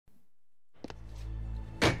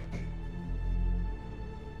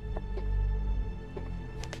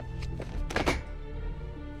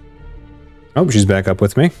Oh, she's back up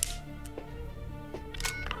with me.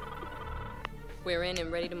 We're in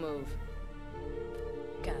and ready to move.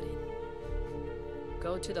 Got it.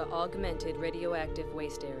 Go to the augmented radioactive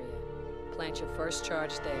waste area. Plant your first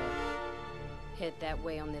charge there. Head that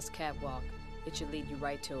way on this catwalk. It should lead you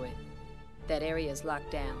right to it. That area is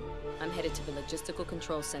locked down. I'm headed to the logistical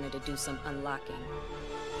control center to do some unlocking.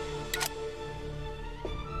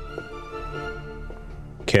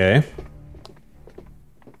 Okay.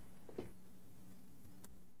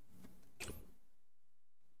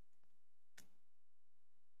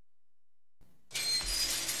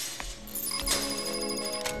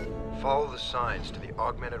 Follow the signs to the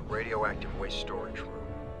augmented radioactive waste storage room.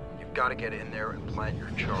 You've got to get in there and plant your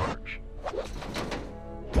charge.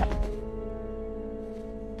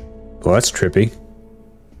 Well, that's trippy.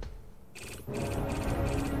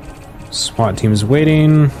 SWAT team's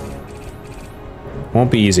waiting. Won't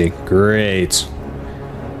be easy. Great.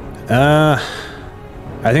 I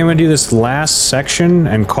think I'm gonna do this last section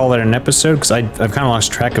and call it an episode because I've kind of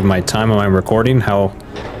lost track of my time on my recording. How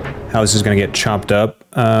this is gonna get chopped up.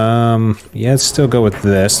 Yeah, let's still go with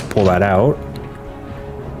this. Pull that out.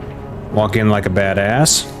 Walk in like a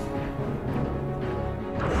badass.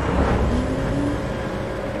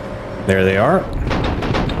 There they are.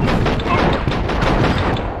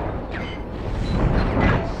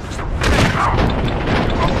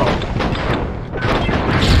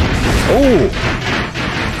 Oh!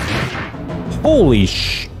 Holy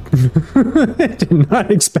sh... I did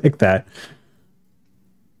not expect that.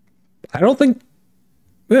 I don't think...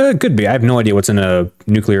 it could be. I have no idea what's in a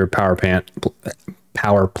nuclear power plant.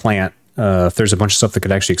 If there's a bunch of stuff that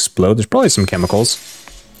could actually explode, there's probably some chemicals.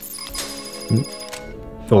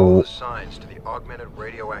 Follow the signs to the augmented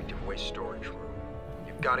radioactive waste storage room.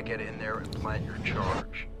 You've got to get in there and plant your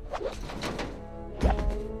charge.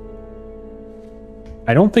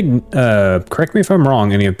 I don't think, correct me if I'm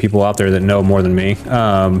wrong, any of people out there that know more than me,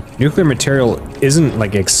 nuclear material isn't,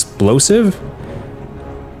 like, explosive.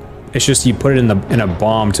 It's just you put it in a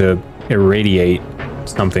bomb to irradiate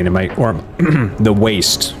something. It might, or the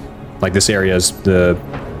waste, like this area is the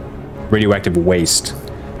radioactive waste,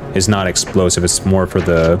 is not explosive. It's more for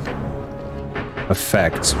the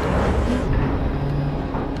effect.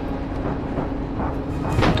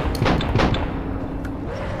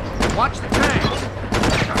 Watch the tank!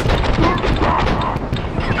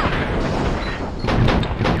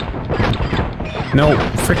 No,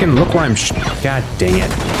 freaking look where I'm God dang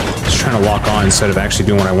it. Just trying to lock on instead of actually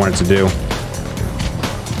doing what I wanted to do.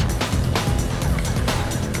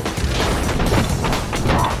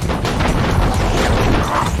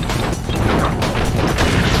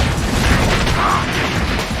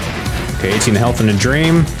 Okay, 18 health in a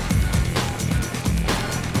dream.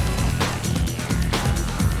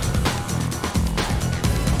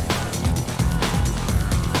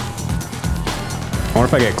 I wonder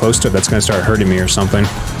if I get close to it, that's gonna start hurting me or something.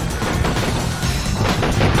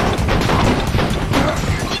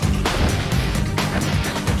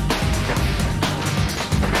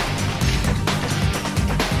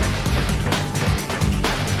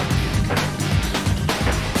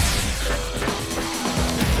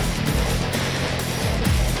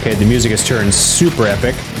 Okay, the music has turned super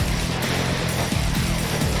epic.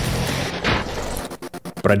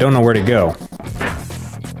 But I don't know where to go.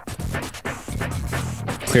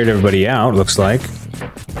 Cleared everybody out, looks like.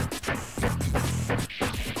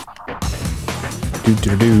 Do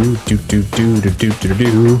do do do do do do do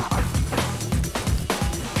do.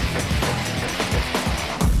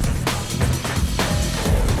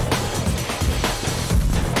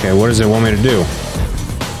 Okay, what does it want me to do?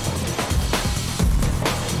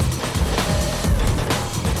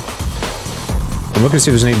 I'm looking to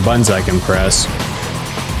see if there's any buttons I can press. Am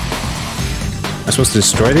I supposed to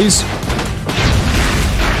destroy these?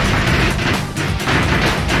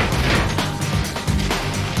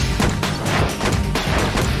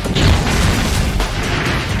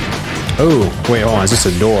 Oh, wait, hold on, is this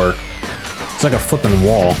a door? It's like a flipping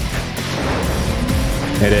wall.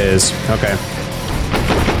 It is, okay.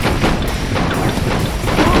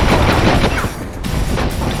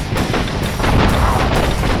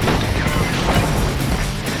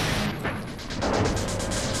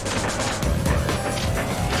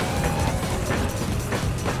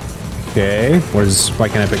 Okay, why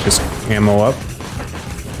can't I pick this ammo up?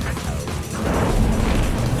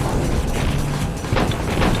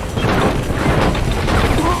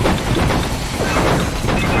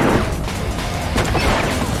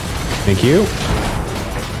 Thank you.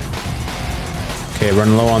 Okay,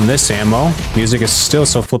 running low on this ammo. Music is still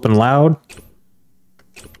so flipping loud.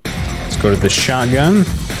 Let's go to the shotgun.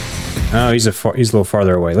 Oh, he's a little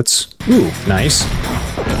farther away. Let's... Ooh, nice.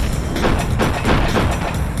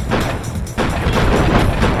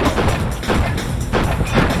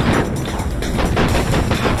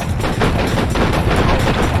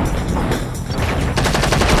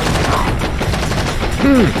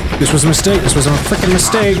 This was a mistake. This was a freaking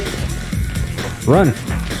mistake. Run.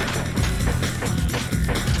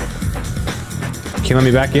 Can't let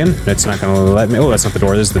me back in? That's not gonna let me... Oh, that's not the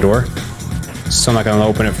door. This is the door. Still not gonna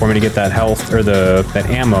open it for me to get that health, or that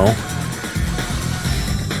ammo.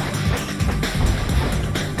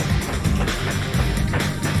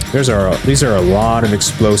 These are a lot of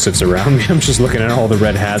explosives around me. I'm just looking at all the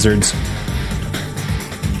red hazards.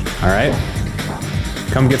 Alright.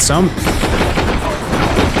 Come get some.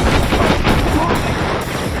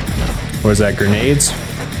 What is that, grenades?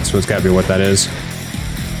 So it's gotta be what that is.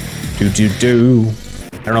 I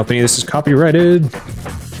don't know if any of this is copyrighted.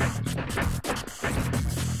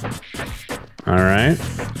 Alright.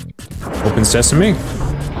 Open sesame.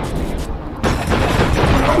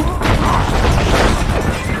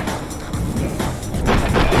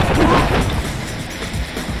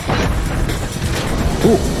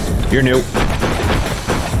 Ooh, you're new.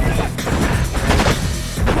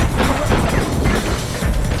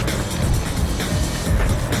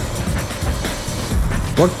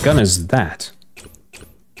 What gun is that?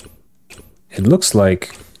 It looks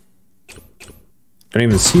like... I don't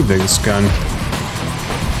even see this gun.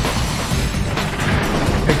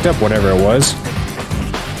 Picked up whatever it was.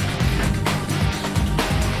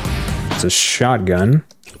 It's a shotgun.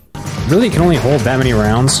 Really, it can only hold that many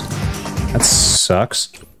rounds? That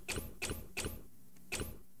sucks.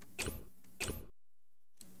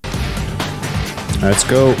 Let's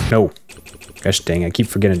go. No. Gosh dang, I keep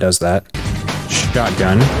forgetting it does that.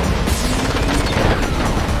 Shotgun.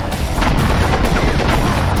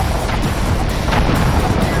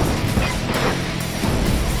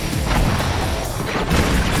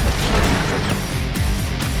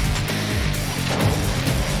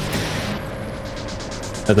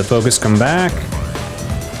 Let the focus come back.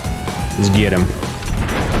 Let's get him.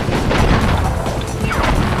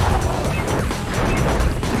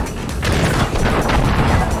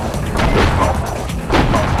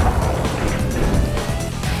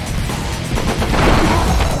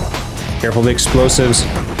 Careful of the explosives.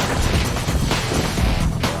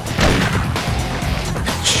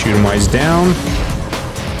 Shoot him while he's down.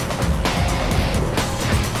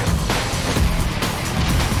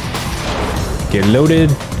 Get loaded.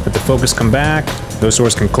 Let the focus come back. Those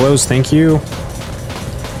doors can close, thank you.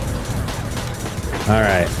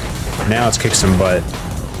 Alright. Now let's kick some butt.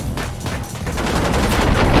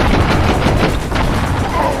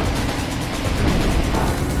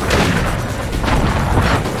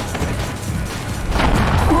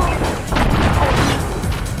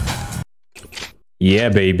 Yeah,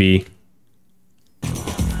 baby.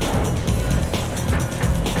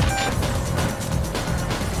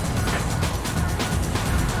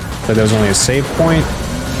 Thought that was only a save point.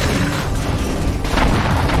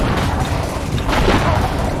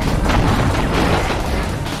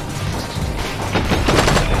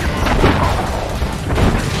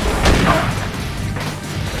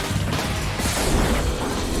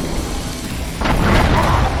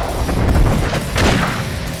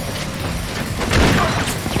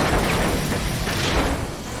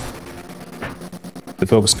 The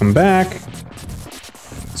focus come back.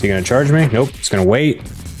 Is he gonna charge me? Nope, he's gonna wait.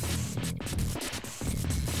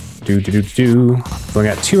 We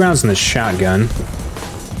got 2 rounds in the shotgun.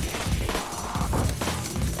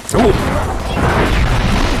 Oh!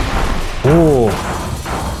 Oh!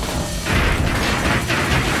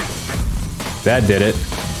 That did it.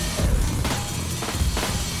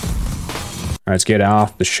 Alright, let's get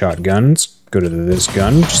off the shotguns. Go to this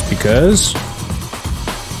gun, just because.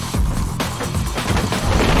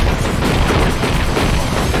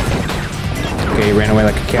 Okay, he ran away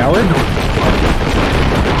like a coward.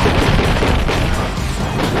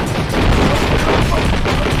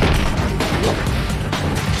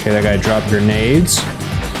 Okay, that guy dropped grenades.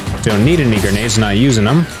 Don't need any grenades, not using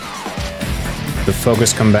them. The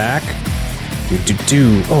focus come back.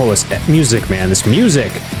 Oh, it's that music, man. This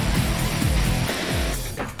music.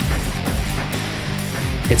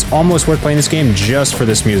 It's almost worth playing this game just for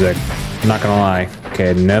this music. I'm not gonna lie.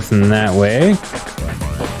 Okay, nothing that way.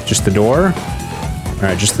 Just the door.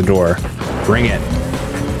 Alright, just the door. Bring it.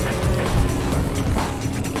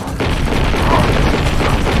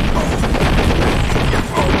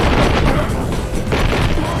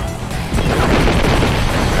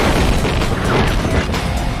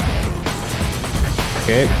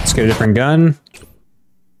 Okay, let's get a different gun.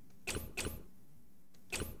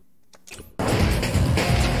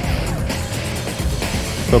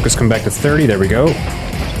 Focus come back to 30. There we go.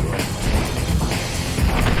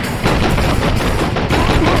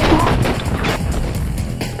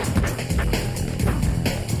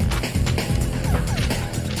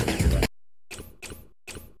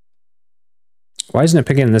 Why isn't it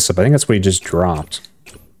picking this up? I think that's what he just dropped.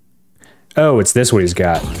 Oh, it's this what he's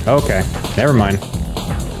got. Okay, never mind.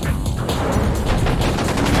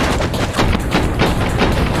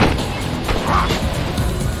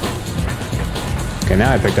 Okay,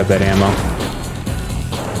 now I picked up that ammo.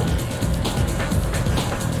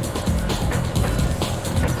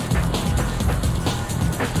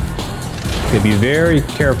 Okay, be very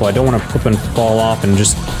careful. I don't want to flip and fall off and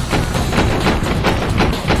just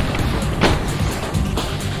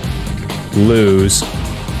lose.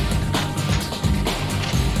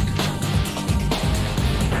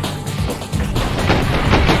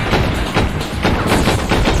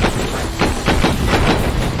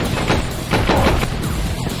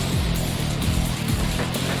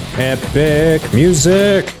 Epic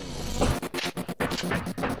music.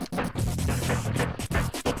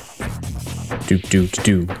 Do do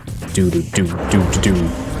do do do do do do.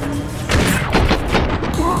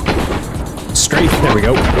 Straight. There we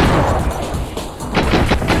go.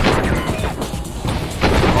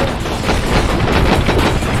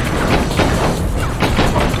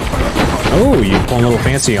 Oh, you pulling a little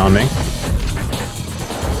fancy on me.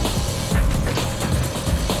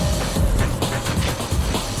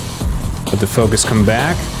 Let the focus come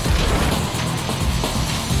back.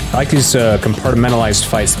 I like these compartmentalized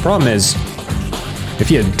fights. The problem is, if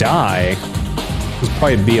you die, this will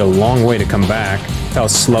probably be a long way to come back. That's how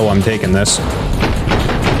slow I'm taking this.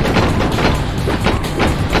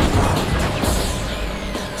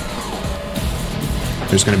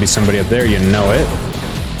 There's gonna be somebody up there, you know it.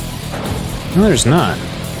 No, there's not.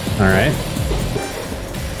 Alright.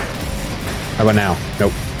 How about now?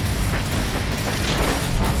 Nope.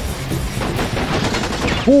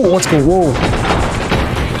 Whoa, let's go, whoa.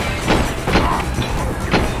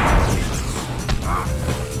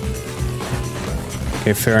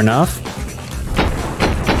 Okay, fair enough.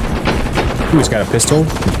 Ooh, he's got a pistol.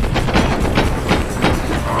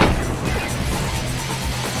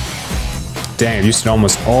 Dang, I've used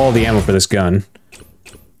almost all the ammo for this gun.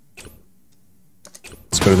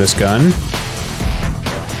 Let's go to this gun.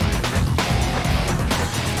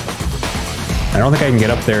 I don't think I can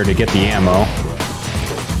get up there to get the ammo.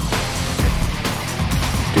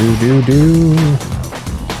 Do.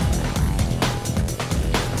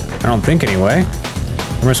 I don't think anyway.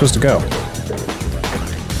 Where am I supposed to go?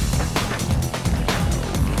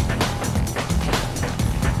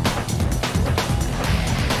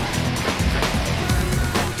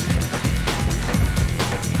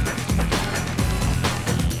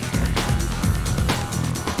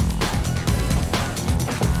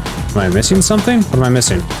 Am I missing something? What am I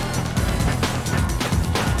missing?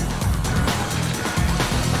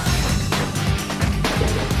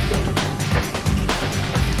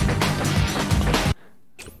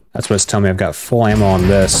 That's what it's telling me. I've got full ammo on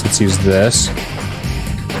this. Let's use this.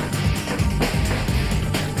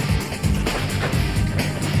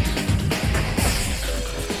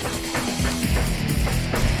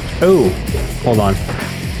 Oh, hold on.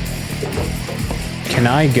 Can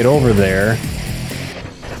I get over there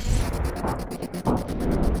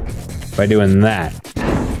by doing that?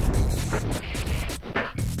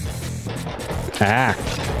 Ah.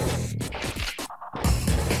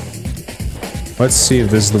 Let's see if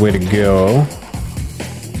this is the way to go.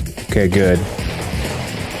 Okay, good.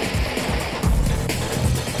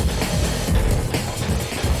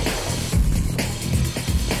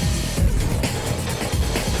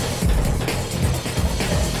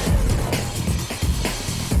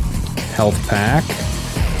 Health pack.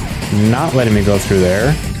 Not letting me go through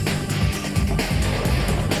there.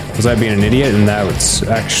 Was I being an idiot and that was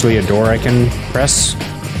actually a door I can press?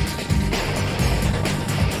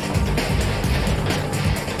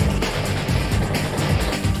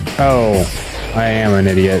 Oh, I am an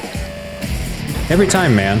idiot. Every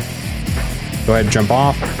time, man. Go ahead, jump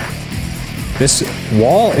off. This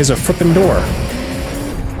wall is a flippin' door.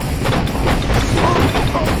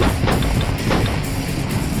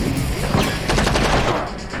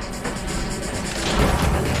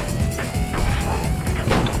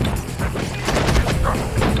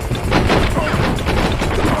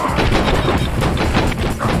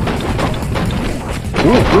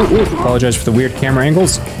 Ooh. Apologize for the weird camera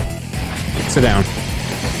angles. Sit down.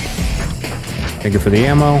 Thank you for the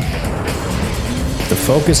ammo. The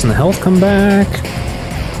focus and the health come back.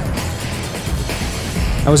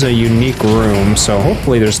 That was a unique room, so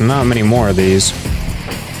hopefully there's not many more of these.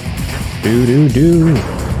 Do.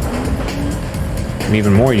 An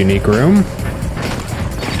even more unique room.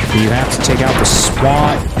 You have to take out the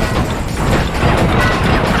SWAT.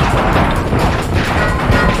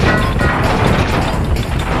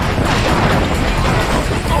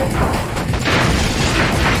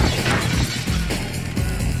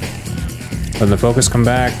 Let the focus come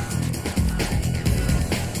back.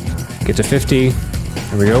 Get to 50.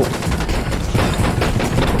 There we go.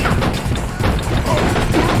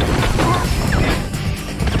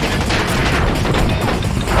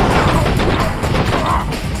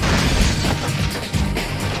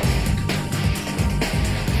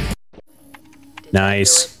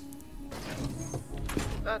 Nice.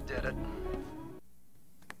 That did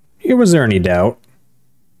it. Was there any doubt?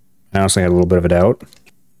 I honestly had a little bit of a doubt.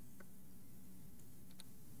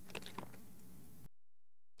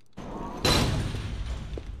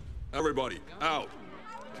 Everybody, out!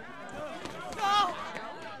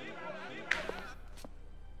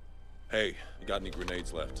 Hey, you got any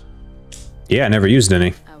grenades left? Yeah, I never used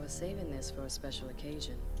any. I was saving this for a special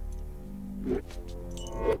occasion.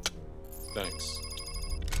 Thanks.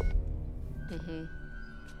 Mm-hmm.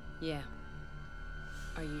 Yeah.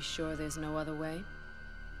 Are you sure there's no other way?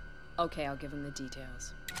 Okay, I'll give him the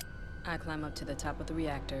details. I climb up to the top of the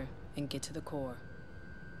reactor and get to the core.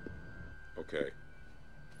 Okay,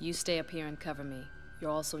 You stay up here and cover me.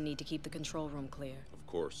 You'll also need to keep the control room clear. of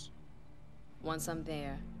course. Once I'm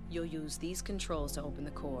there, you'll use these controls to open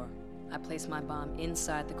the core. I place my bomb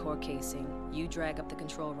inside the core casing. You drag up the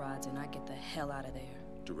control rods and I get the hell out of there.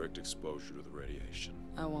 Direct exposure to the radiation.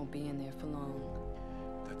 I won't be in there for long.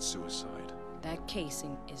 That's suicide. That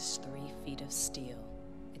casing is 3 feet of steel.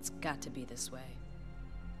 It's got to be this way.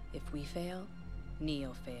 If we fail,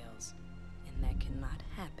 Neo fails. And that cannot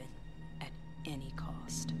happen at any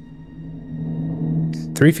cost.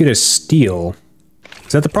 3 feet of steel.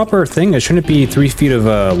 Is that the proper thing? Shouldn't it be 3 feet of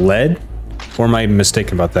lead? Or am I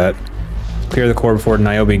mistaken about that? Clear the core before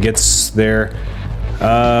Niobe gets there.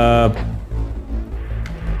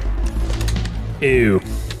 Ew.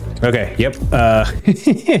 Okay, yep.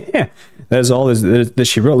 That is all that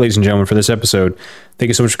she wrote, ladies and gentlemen, for this episode. Thank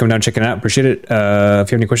you so much for coming down and checking it out. Appreciate it. If you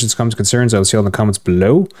have any questions, comments, concerns, I'll see you all in the comments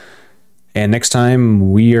below. And next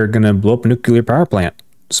time, we are going to blow up a nuclear power plant.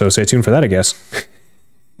 So stay tuned for that, I guess.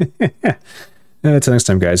 Until next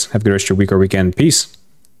time, guys. Have a good rest of your week or weekend. Peace.